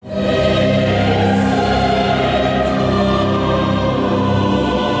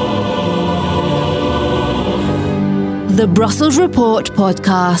The Brussels Report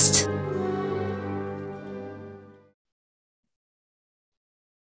podcast.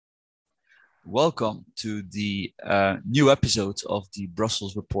 Welcome to the new episode of the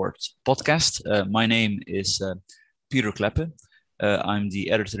Brussels Report podcast. My name is Peter Kleppe. I'm the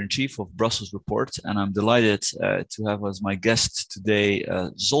editor-in-chief of Brussels Report, and I'm delighted to have as my guest today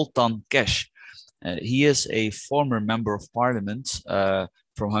Zoltan Kesz. He is a former member of parliament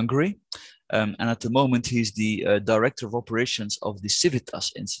from Hungary, and at the moment he's the director of operations of the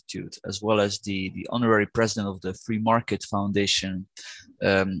Civitas Institute, as well as the honorary president of the Free Market Foundation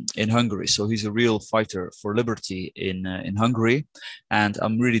in Hungary. So he's a real fighter for liberty in Hungary, and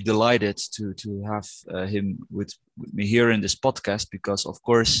I'm really delighted to have him with me here in this podcast because, of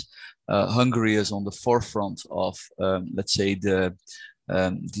course, Hungary is on the forefront of, let's say, the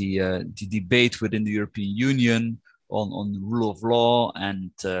debate within the European Union on the rule of law and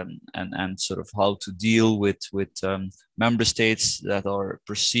sort of how to deal with member states that are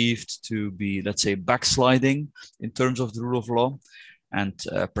perceived to be, let's say, backsliding in terms of the rule of law. And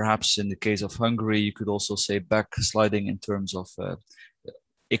perhaps in the case of Hungary, you could also say backsliding in terms of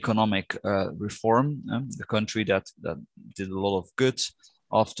economic reform, the country that did a lot of good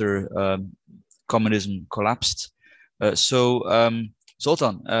after communism collapsed. Zoltan,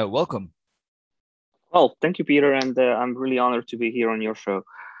 welcome. Well, thank you, Peter, and I'm really honored to be here on your show.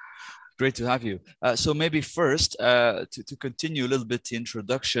 Great to have you. So maybe first, to continue a little bit the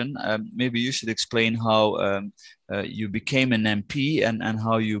introduction, maybe you should explain how you became an MP and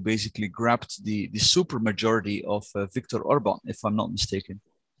how you basically grabbed the supermajority of Viktor Orban, if I'm not mistaken.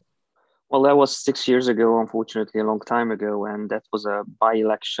 Well, that was 6 years ago, unfortunately, a long time ago, and that was a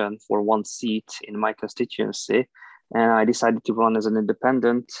by-election for one seat in my constituency. And I decided to run as an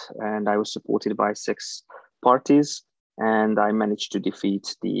independent, and I was supported by 6 parties. And I managed to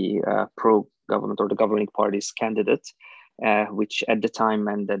defeat the pro-government or the governing party's candidate, which at the time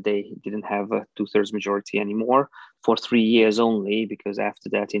meant that they didn't have a 2/3 majority anymore for 3 years only, because after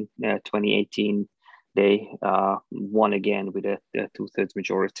that in 2018, they won again with a 2/3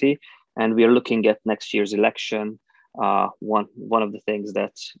 majority. And we are looking at next year's election. One of the things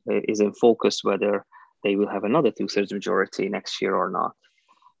that is in focus, whether they will have another 2/3 majority next year or not.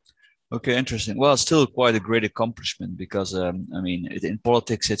 Okay, interesting. Well, it's still quite a great accomplishment because, in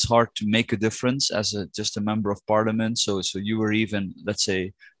politics, it's hard to make a difference as just a member of parliament. So you were even, let's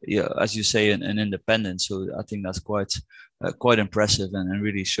say, as you say, an independent. So I think that's quite impressive and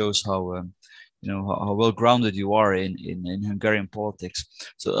really shows how, how well grounded you are in Hungarian politics.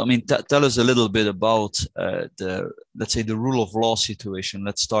 So, tell us a little bit about let's say, the rule of law situation.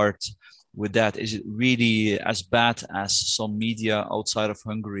 Let's start with that. Is it really as bad as some media outside of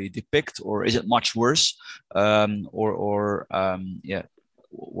Hungary depict, or is it much worse?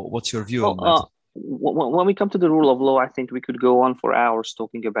 What's your view on that? When we come to the rule of law, I think we could go on for hours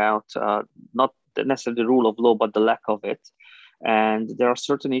talking about not necessarily the rule of law, but the lack of it. And there are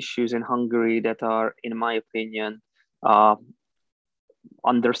certain issues in Hungary that are, in my opinion,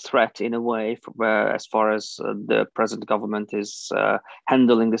 under threat in a way, as far as the present government is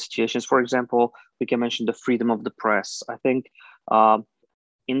handling the situations. For example, we can mention the freedom of the press. I think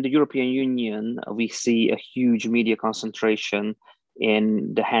in the European Union, we see a huge media concentration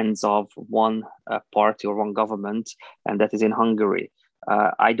in the hands of one party or one government, and that is in Hungary.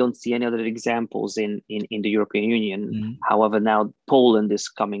 I don't see any other examples in the European Union. Mm-hmm. However, now Poland is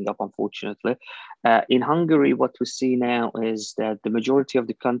coming up, unfortunately. In Hungary, what we see now is that the majority of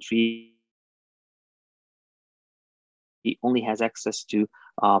the country only has access to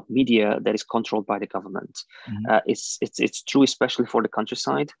media that is controlled by the government. Mm-hmm. It's true, especially for the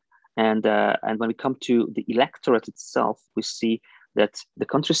countryside. And when we come to the electorate itself, we see that the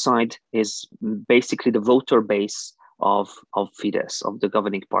countryside is basically the voter base of Fidesz, of the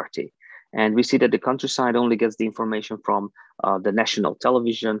governing party. And we see that the countryside only gets the information from the national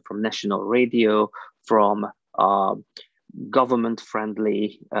television, from national radio, from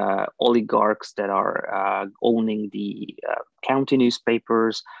government-friendly oligarchs that are owning the county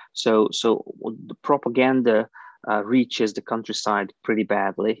newspapers. So the propaganda reaches the countryside pretty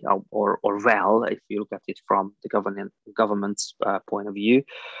badly, or well, if you look at it from the government's point of view.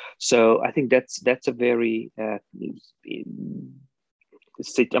 So I think that's a very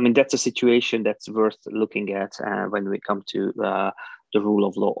that's a situation that's worth looking at when we come to the rule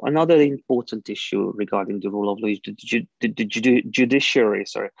of law. Another important issue regarding the rule of law is the judiciary.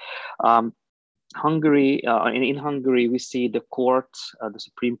 Hungary. In Hungary, we see the court, the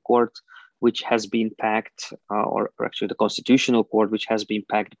Supreme Court, which has been packed, or actually the Constitutional Court, which has been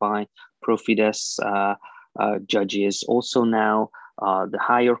packed by pro-Fidesz judges. Also now, The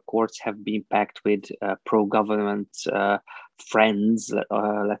higher courts have been packed with pro-government friends,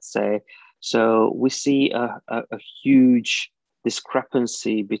 let's say. So we see a huge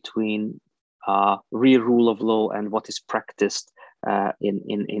discrepancy between real rule of law and what is practiced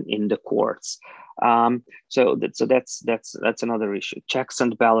in the courts. So that's another issue. Checks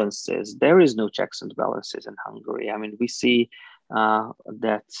and balances. There is no checks and balances in Hungary. I mean, we see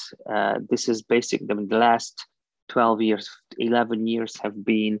that this is basic. I mean, the last 12 years, 11 years have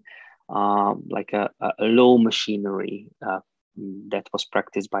been like a law machinery that was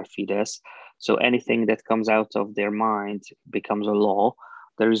practiced by Fidesz. So anything that comes out of their mind becomes a law.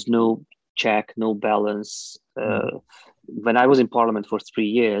 There is no check, no balance. When I was in parliament for 3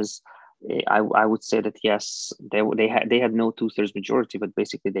 years, I would say that yes, they had no 2/3 majority, but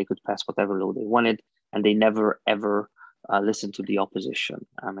basically they could pass whatever law they wanted, and they never ever listened to the opposition.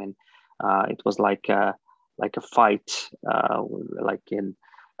 I mean, it was like a fight, like in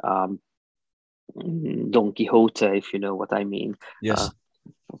Don Quixote, if you know what I mean. Yes.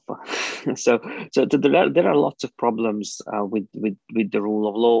 So there are lots of problems with the rule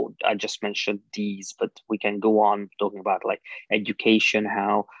of law. I just mentioned these, but we can go on talking about like education,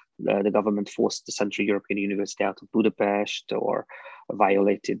 how the government forced the Central European University out of Budapest, or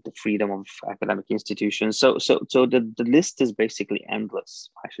violated the freedom of academic institutions. So the list is basically endless,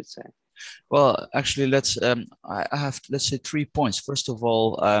 I should say. Well, actually, let's. I have, let's say, 3 points. First of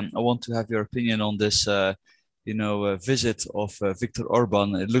all, I want to have your opinion on this. Visit of Viktor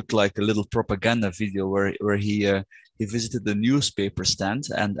Orban. It looked like a little propaganda video where he visited the newspaper stand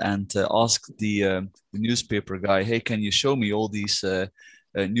and asked the newspaper guy, "Hey, can you show me all these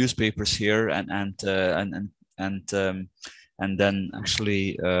newspapers here?" And then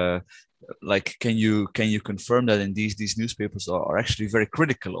actually. Like, can you confirm that in these newspapers are actually very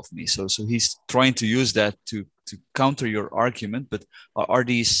critical of me? So he's trying to use that to counter your argument. But are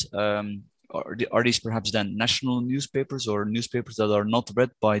these perhaps then national newspapers, or newspapers that are not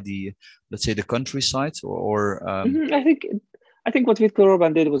read by the, let's say, the countryside? I think what Viktor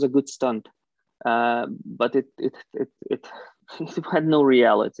Orban did was a good stunt, but it had no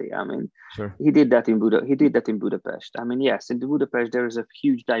reality. I mean, sure. He did that in Budapest. I mean, yes, in Budapest there is a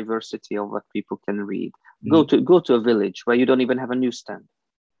huge diversity of what people can read. Go to a village where you don't even have a newsstand.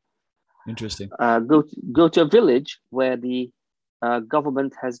 Interesting. Go to a village where the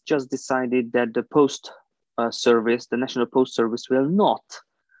government has just decided that the post service, the National Post Service, will not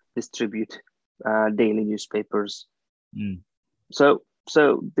distribute daily newspapers. So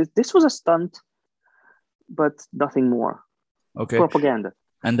this was a stunt, but nothing more. Okay. Propaganda.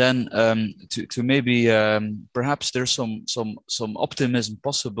 And then to maybe perhaps there's some optimism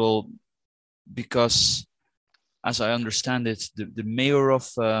possible, because as I understand it, the mayor of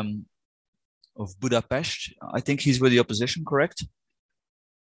Budapest, I think he's with the opposition, correct?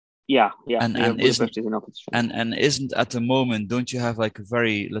 Yeah. And isn't at the moment, don't you have like a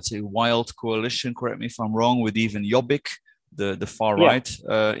very, let's say, wild coalition, correct me if I'm wrong, with even Jobbik, the far right,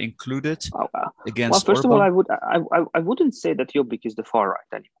 included against Well, first Orban? of all, I wouldn't say that Jobbik is the far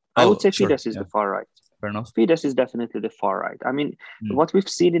right anymore. I would say Fidesz is the far right. Fair enough. Fidesz is definitely the far right. I mean, what we've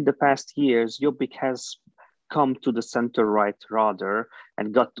seen in the past years, Jobbik has come to the center right rather,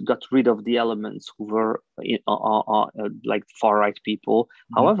 and got rid of the elements who were like far right people.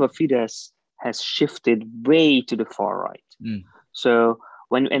 However, Fidesz has shifted way to the far right. So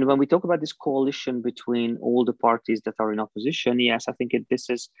when we talk about this coalition between all the parties that are in opposition, yes, I think this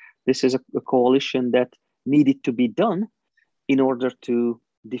is a coalition that needed to be done in order to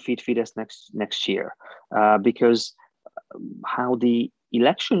defeat Fidesz next year, because how the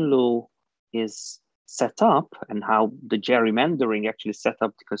election law is set up and how the gerrymandering actually set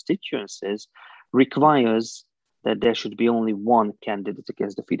up the constituencies requires that there should be only one candidate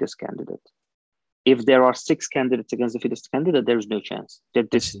against the Fidesz candidate. If there are 6 candidates against the Fidesz candidate, there is no chance.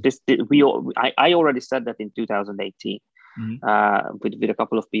 I already said that in 2018 with a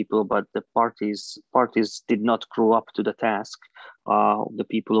couple of people, but the parties did not grow up to the task. The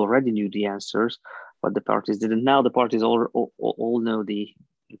people already knew the answers, but the parties didn't. Now the parties all know the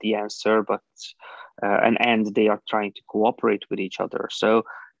answer, but and they are trying to cooperate with each other. So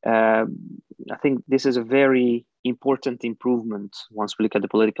I think this is a very important improvement once we look at the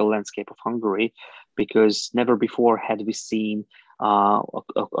political landscape of Hungary, because never before had we seen a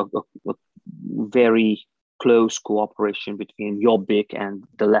very close cooperation between Jobbik and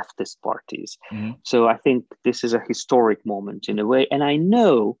the leftist parties. So I think this is a historic moment in a way, and I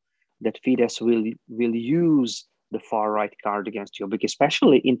know that Fidesz will use the far right card against Jobbik,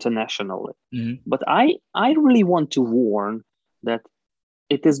 especially internationally. But I really want to warn that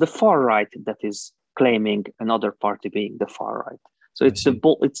it is the far right that is claiming another party being the far right. So it's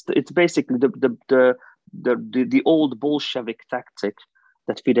basically the old Bolshevik tactic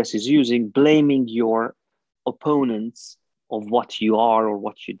that Fidesz is using, blaming your opponents of what you are or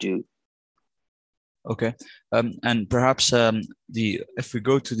what you do. Okay, and perhaps if we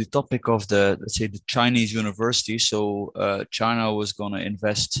go to the topic of let's say the Chinese university, so China was going to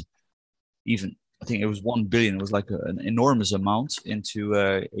invest even, I think it was 1 billion. It was like an enormous amount into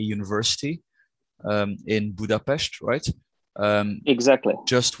a university in Budapest, right? Exactly.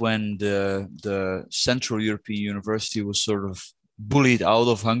 Just when the Central European University was sort of bullied out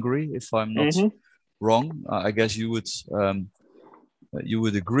of Hungary, if I'm not wrong. I guess you would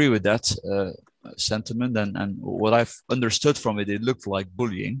agree with that sentiment, and what I've understood from it, it looked like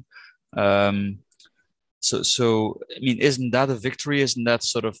bullying. So I mean, isn't that a victory? Isn't that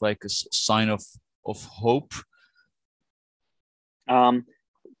sort of like a sign of hope?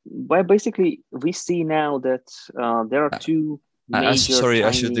 Well, basically, we see now that there are two major. Sorry,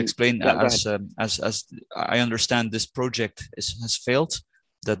 I should explain. As I understand, this project has failed.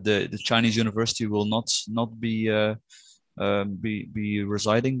 That the Chinese university will not be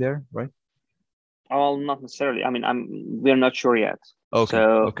residing there, right? Well, not necessarily. I mean, we're not sure yet. Okay.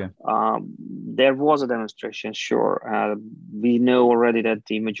 So, okay. There was a demonstration. Sure, we know already that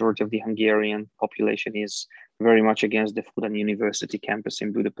the majority of the Hungarian population is very much against the Fudan University campus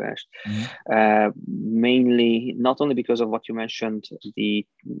in Budapest. Mainly, not only because of what you mentioned, the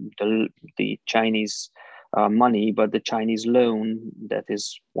Chinese money, but the Chinese loan that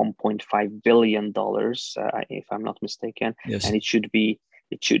is $1.5 billion, if I'm not mistaken, yes. And it should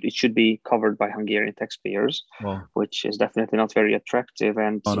be covered by Hungarian taxpayers, which is definitely not very attractive.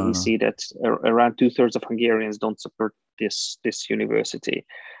 And we see that around 2/3 of Hungarians don't support this university.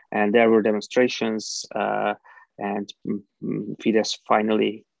 And there were demonstrations, and Fidesz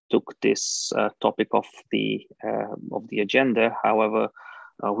finally took this topic off the agenda. However,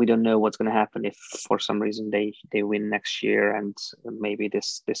 we don't know what's going to happen if, for some reason, they win next year, and maybe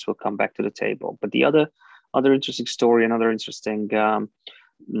this will come back to the table. But the other interesting story, another interesting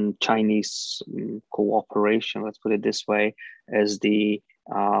Chinese cooperation, let's put it this way, is the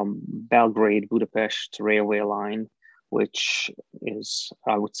Belgrade-Budapest railway line, which is,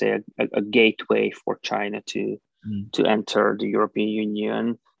 I would say, a gateway for China to enter the European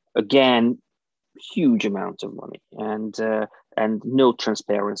Union. Again, huge amount of money and no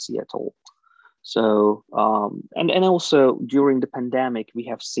transparency at all. So and also during the pandemic, we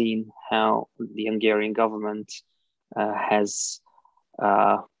have seen how the Hungarian government has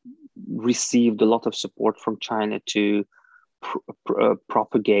received a lot of support from China to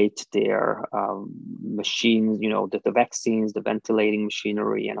propagate their machines, the vaccines, the ventilating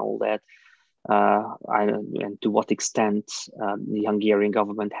machinery, and all that. And to what extent the Hungarian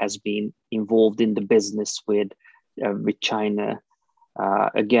government has been involved in the business with China,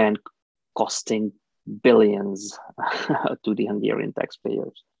 again, costing billions to the Hungarian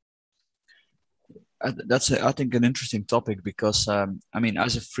taxpayers. That's, I think, an interesting topic because, I mean,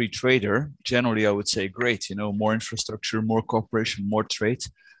 as a free trader, generally, I would say, great, more infrastructure, more cooperation, more trade.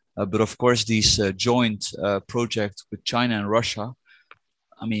 But of course, these joint projects with China and Russia,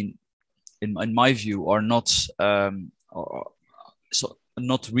 I mean, in my view, are not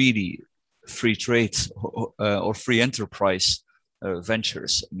not really free trade or free enterprise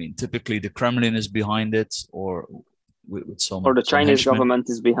ventures. I mean, typically the Kremlin is behind it, or with some, or the Chinese government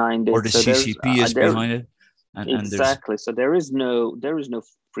is behind it, or the CCP is behind it. Exactly. So there is no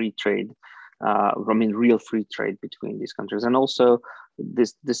free trade. I mean, real free trade between these countries, and also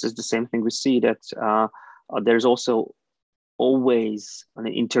this is the same thing we see that there's also always an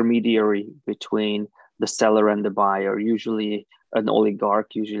intermediary between the seller and the buyer, usually an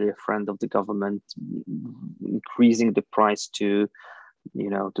oligarch, usually a friend of the government, increasing the price to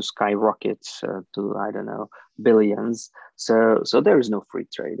skyrocket to, I don't know, billions. So there is no free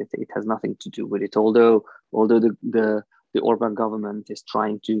trade. It has nothing to do with it. Although the Orban government is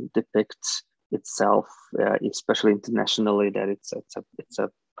trying to depict itself, especially internationally, that it's a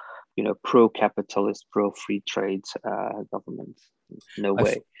pro-capitalist, pro-free trade government. No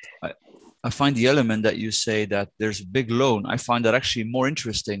way. I find the element that you say that there's a big loan, I find that actually more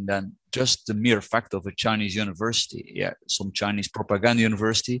interesting than just the mere fact of a Chinese university. Yeah, some Chinese propaganda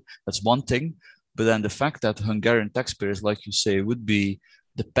university, that's one thing. But then the fact that Hungarian taxpayers, like you say, would be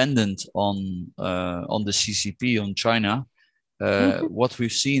dependent on the CCP, on China. What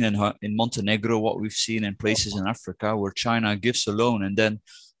we've seen in Montenegro, what we've seen in places in Africa where China gives a loan and then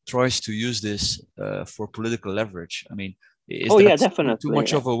tries to use this for political leverage. I mean, Is Oh yeah, that too definitely,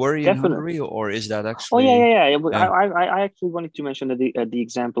 much of a worry in definitely. Hungary, or is that Oh yeah, actually, yeah, yeah. yeah? I actually wanted to mention the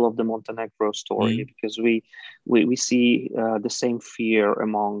example of the Montenegro story, Mm, because we see the same fear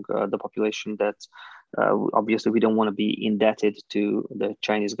among the population that obviously we don't want to be indebted to the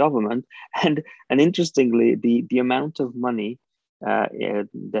Chinese government, and interestingly, the amount of money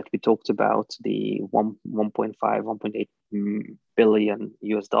that we talked about, the 1.5, 1.8 billion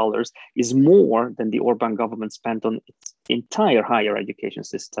US dollars, is more than the Orban government spent on its entire higher education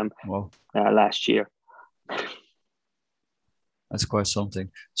system well, last year. that's quite something.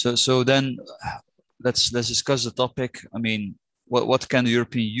 So then let's discuss the topic. I mean, what can the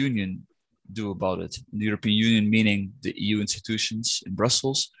European Union do about it? The European Union meaning the EU institutions in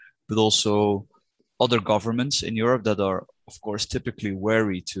Brussels, but also other governments in Europe that are, of course, typically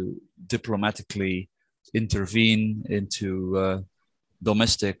wary to diplomatically intervene into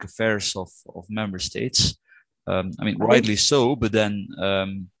domestic affairs of member states. I mean, I think, rightly so, but then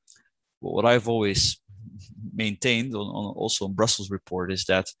what I've always maintained on also on Brussels report is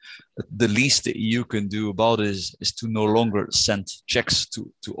that the least the EU can do about it is to no longer send checks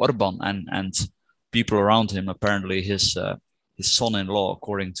to Orban and people around him. Apparently, his son-in-law,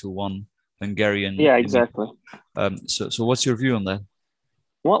 according to one Hungarian yeah, MEP. exactly. So what's your view on that?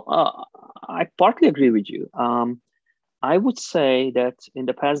 Well, I partly agree with you. I would say that in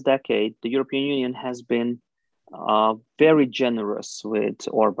the past decade, the European Union has been very generous with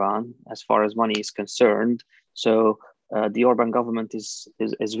Orban as far as money is concerned. So the Orban government is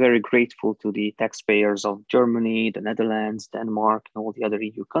very grateful to the taxpayers of Germany, the Netherlands, Denmark, and all the other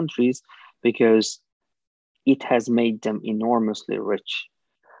EU countries, because it has made them enormously rich.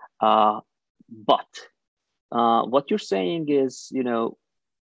 But what you're saying is,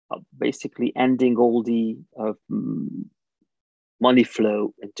 basically ending all the money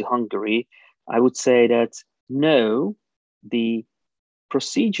flow into Hungary. I would say that no, the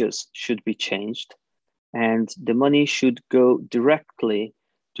procedures should be changed, and the money should go directly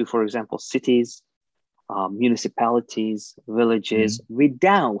to, for example, cities, municipalities, villages,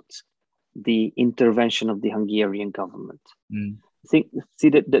 without the intervention of the Hungarian government. I think, see,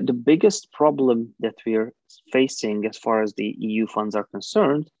 the biggest problem that we're facing as far as the EU funds are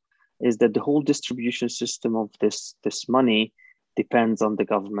concerned is that the whole distribution system of this money depends on the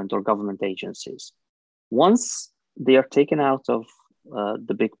government or government agencies. Once they are taken out of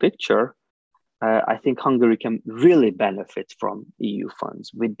the big picture, I think Hungary can really benefit from EU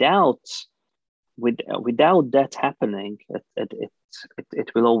funds. Without that happening,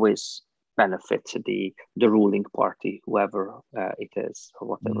 it will always benefit the ruling party, whoever it is or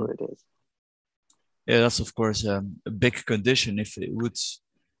whatever it is. Yeah, that's of course a big condition. If it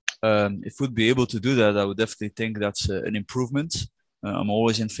would be able to do that, I would definitely think that's an improvement. I'm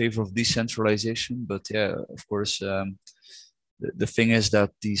always in favor of decentralization, but yeah, of course, the thing is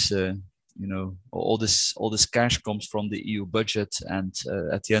that these, all this cash comes from the EU budget, and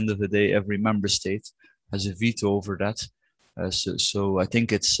at the end of the day, every member state has a veto over that. So I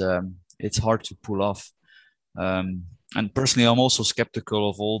think it's hard to pull off. And personally, I'm also skeptical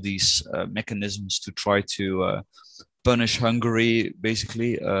of all these mechanisms to try to punish Hungary,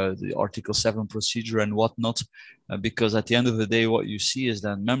 basically the Article 7 procedure and whatnot, because at the end of the day, what you see is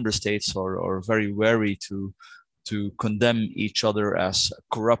that member states are very wary to condemn each other as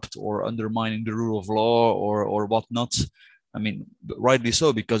corrupt or undermining the rule of law or whatnot. I mean, rightly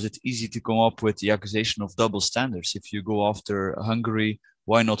so, because it's easy to come up with the accusation of double standards. If you go after Hungary,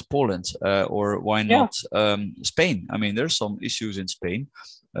 why not Poland or why not Spain? I mean, there's some issues in Spain.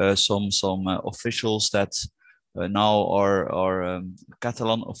 Some officials that now are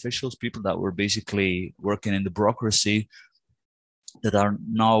Catalan officials, people that were basically working in the bureaucracy, that are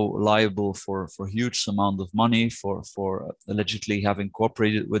now liable for huge amount of money for allegedly having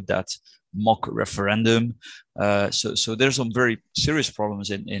cooperated with that mock referendum. So there's some very serious problems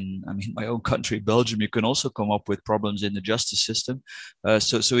in I mean, my own country, Belgium. You can also come up with problems in the justice system.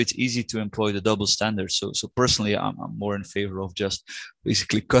 So it's easy to employ the double standard. So personally, I'm more in favor of just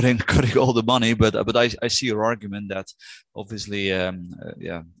basically cutting all the money. But I see your argument that obviously,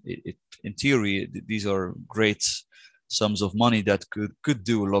 in theory, these are great sums of money that could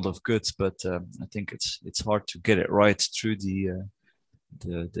do a lot of good, but I think it's hard to get it right through the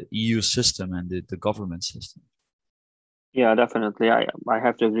EU system and the government system. Yeah, definitely. I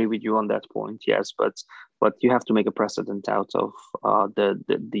have to agree with you on that point. Yes, but you have to make a precedent out of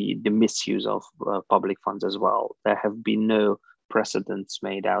the misuse of public funds as well. There have been no precedents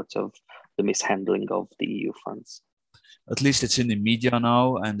made out of the mishandling of the EU funds. At least it's in the media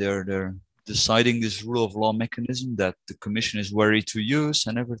now, and they're deciding this rule of law mechanism that the Commission is wary to use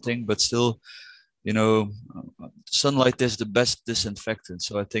and everything, but still sunlight is the best disinfectant.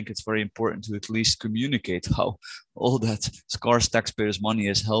 So I think it's very important to at least communicate how all that scarce taxpayers' money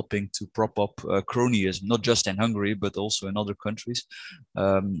is helping to prop up cronyism, not just in Hungary, but also in other countries.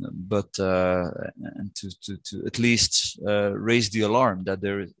 And to at least raise the alarm that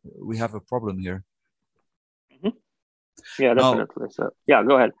we have a problem here. Mm-hmm. Yeah, definitely. So yeah,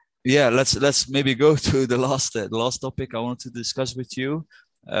 go ahead. Yeah, let's maybe go to the last topic I wanted to discuss with you.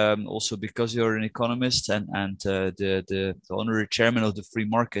 Also because you're an economist and the honorary chairman of the Free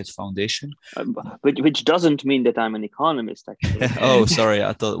Market Foundation. Which doesn't mean that I'm an economist, actually. Oh, sorry.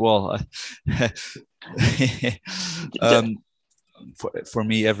 I thought, well, for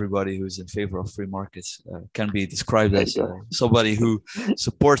me, everybody who's in favor of free markets can be described as somebody who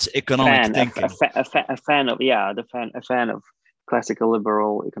supports economic thinking. A fan of classical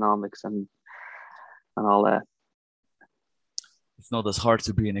liberal economics and all that. It's not as hard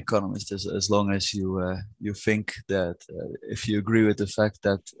to be an economist as long as you think that if you agree with the fact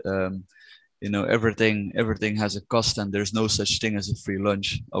that everything has a cost and there's no such thing as a free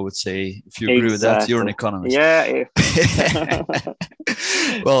lunch. I would say if you agree with that, you're an economist. Yeah.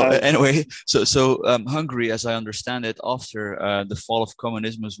 Well, anyway, so Hungary, as I understand it, after the fall of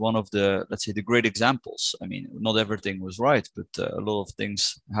communism, was one of the, let's say, the great examples. I mean, not everything was right, but a lot of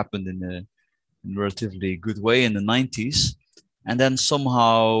things happened in a relatively good way in the 90s. And then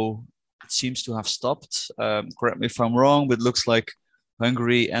somehow it seems to have stopped. Correct me if I'm wrong, but it looks like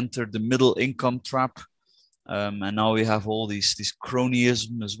Hungary entered the middle income trap. And now we have all these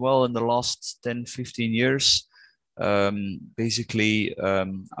cronyism as well in the last 10, 15 years. Basically,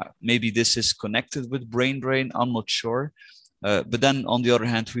 maybe this is connected with brain drain, I'm not sure. But then on the other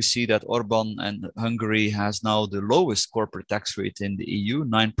hand, we see that Orban and Hungary has now the lowest corporate tax rate in the EU,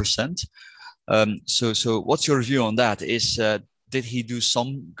 9%. So what's your view on that? Did he do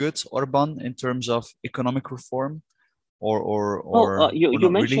some good, Orban, in terms of economic reform, you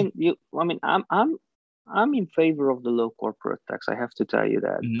mentioned really? I mean, I'm in favor of the low corporate tax. I have to tell you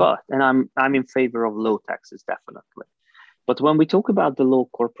that, Mm-hmm. I'm in favor of low taxes, definitely. But when we talk about the low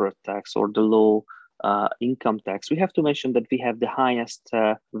corporate tax or the low income tax, we have to mention that we have the highest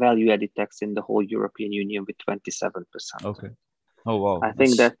value-added tax in the whole European Union with 27%. Okay. Oh wow! I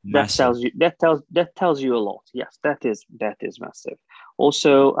think that tells you a lot. Yes, that is massive.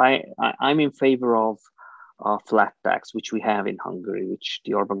 Also, I'm in favor of flat tax, which we have in Hungary, which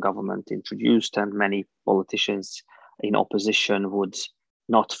the Orban government introduced, and many politicians in opposition would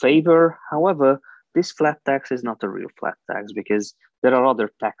not favor. However, this flat tax is not a real flat tax because there are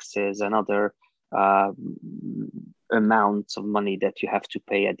other taxes and other amounts of money that you have to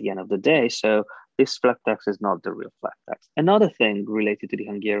pay at the end of the day. So this flat tax is not the real flat tax. Another thing related to the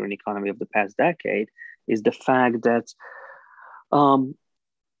Hungarian economy of the past decade is the fact that,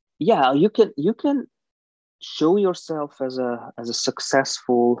 you can show yourself as a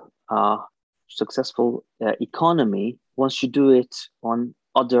successful economy once you do it on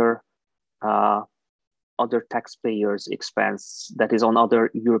other taxpayers' expense, that is on other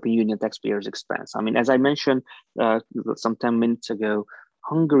European Union taxpayers' expense. I mean, as I mentioned some 10 minutes ago,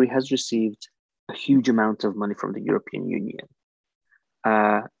 Hungary has received a huge amount of money from the European Union.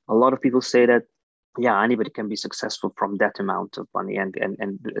 A lot of people say that, anybody can be successful from that amount of money and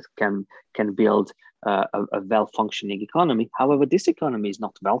can build a well-functioning economy. However, this economy is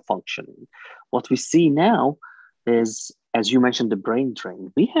not well-functioning. What we see now is, as you mentioned, the brain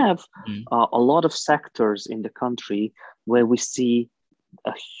drain. We have a lot of sectors in the country where we see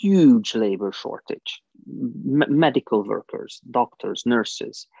a huge labor shortage, medical workers, doctors,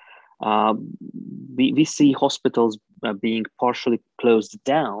 nurses. We see hospitals being partially closed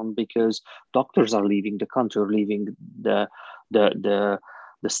down because doctors are leaving the country, or leaving the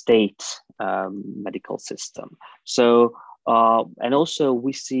state medical system. So and also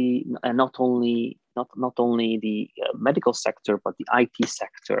we see not only the medical sector, but the IT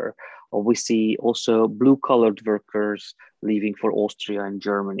sector. Or we see also blue-collared workers leaving for Austria and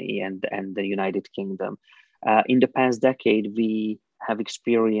Germany and the United Kingdom. In the past decade, we have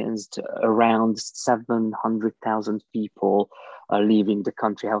experienced around 700,000 people leaving the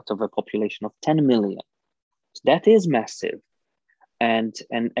country out of a population of 10 million. So that is massive. And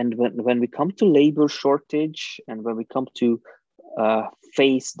when we come to labor shortage, and when we come to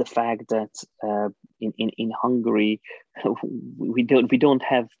face the fact that in Hungary we don't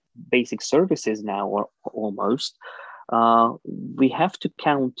have basic services now, or almost, we have to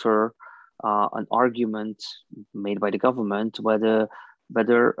counter an argument made by the government whether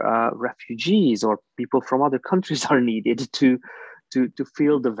refugees or people from other countries are needed to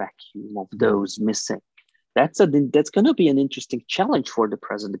fill the vacuum of those missing. that's going to be an interesting challenge for the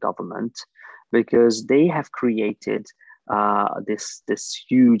present government, because they have created this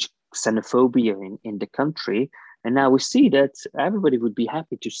huge xenophobia in the country. And now we see that everybody would be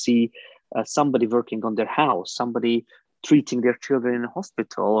happy to see somebody working on their house, somebody treating their children in a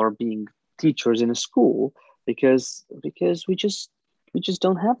hospital, or being teachers in a school, because we just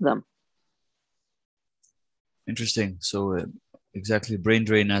don't have them. Interesting. So exactly, brain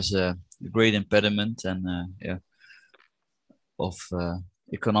drain as a great impediment and of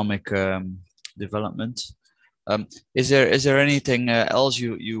economic development. Is there anything else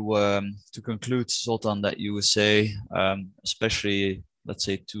you to conclude, Zoltan, that you would say, especially let's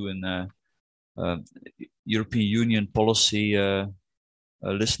say to an European Union policy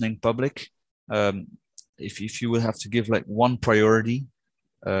listening public, if you would have to give like one priority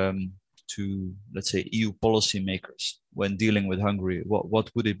to, let's say, EU policymakers when dealing with Hungary,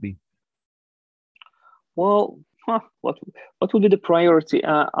 what would it be? Well, what would be the priority?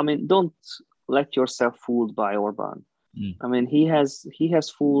 I mean, don't let yourself fooled by Orban. I mean, he has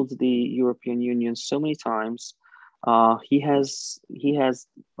fooled the European Union so many times. He has,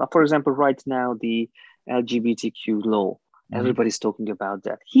 for example, right now the LGBTQ law. Everybody's talking about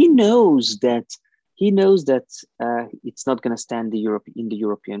that. He knows that it's not going to stand in the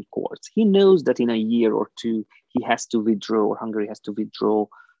European courts. He knows that in a year or two he has to withdraw, or Hungary has to withdraw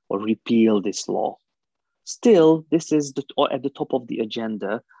or repeal this law. Still, this is at the top of the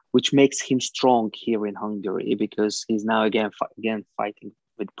agenda, which makes him strong here in Hungary, because he's now again fighting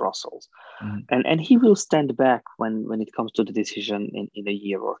with Brussels, and he will stand back when it comes to the decision in a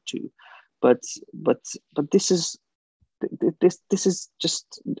year or two. But this is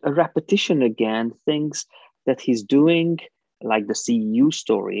just a repetition again. Things that he's doing, like the CEU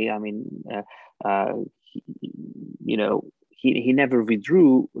story. I mean, he never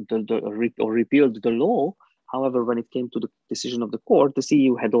withdrew or repealed the law. However, when it came to the decision of the court, the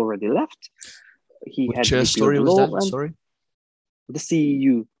CEU had already left. Which story was that? Sorry, the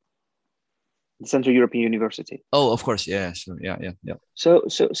CEU, the Central European University. Oh, of course, yeah, sure, yeah. So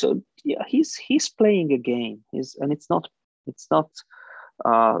yeah, he's playing a game. And it's not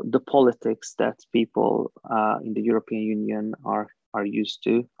the politics that people in the European Union are used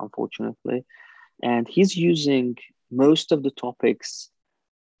to, unfortunately. And he's using most of the topics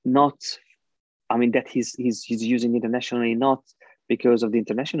that he's using internationally, not because of the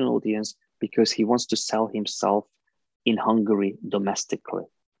international audience, because he wants to sell himself in Hungary domestically.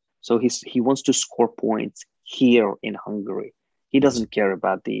 So he wants to score points here in Hungary. He doesn't care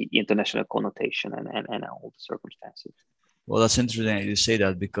about the international connotation and all the circumstances. Well, that's interesting that you say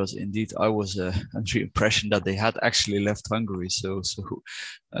that, because indeed I was under the impression that they had actually left Hungary. So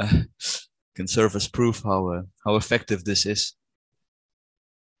can serve as proof how effective this is.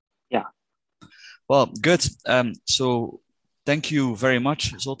 Yeah. Well, good. So thank you very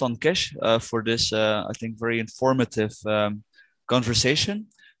much, Zoltan Kesz, for this, I think, very informative conversation.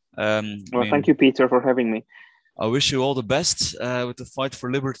 Thank you, Peter, for having me. I wish you all the best with the fight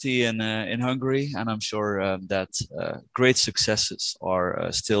for liberty in Hungary, and I'm sure that great successes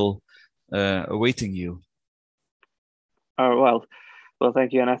are still awaiting you. Well,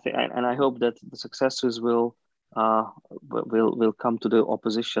 thank you, and I hope that the successes will come to the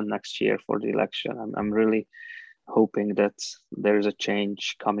opposition next year for the election. I'm really hoping that there is a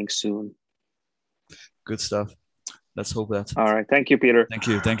change coming soon. Good stuff. Let's hope that. All right. Thank you, Peter.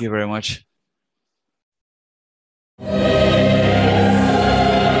 Thank you very much.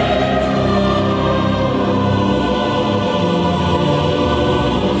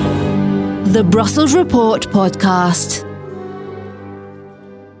 The Brussels Report podcast.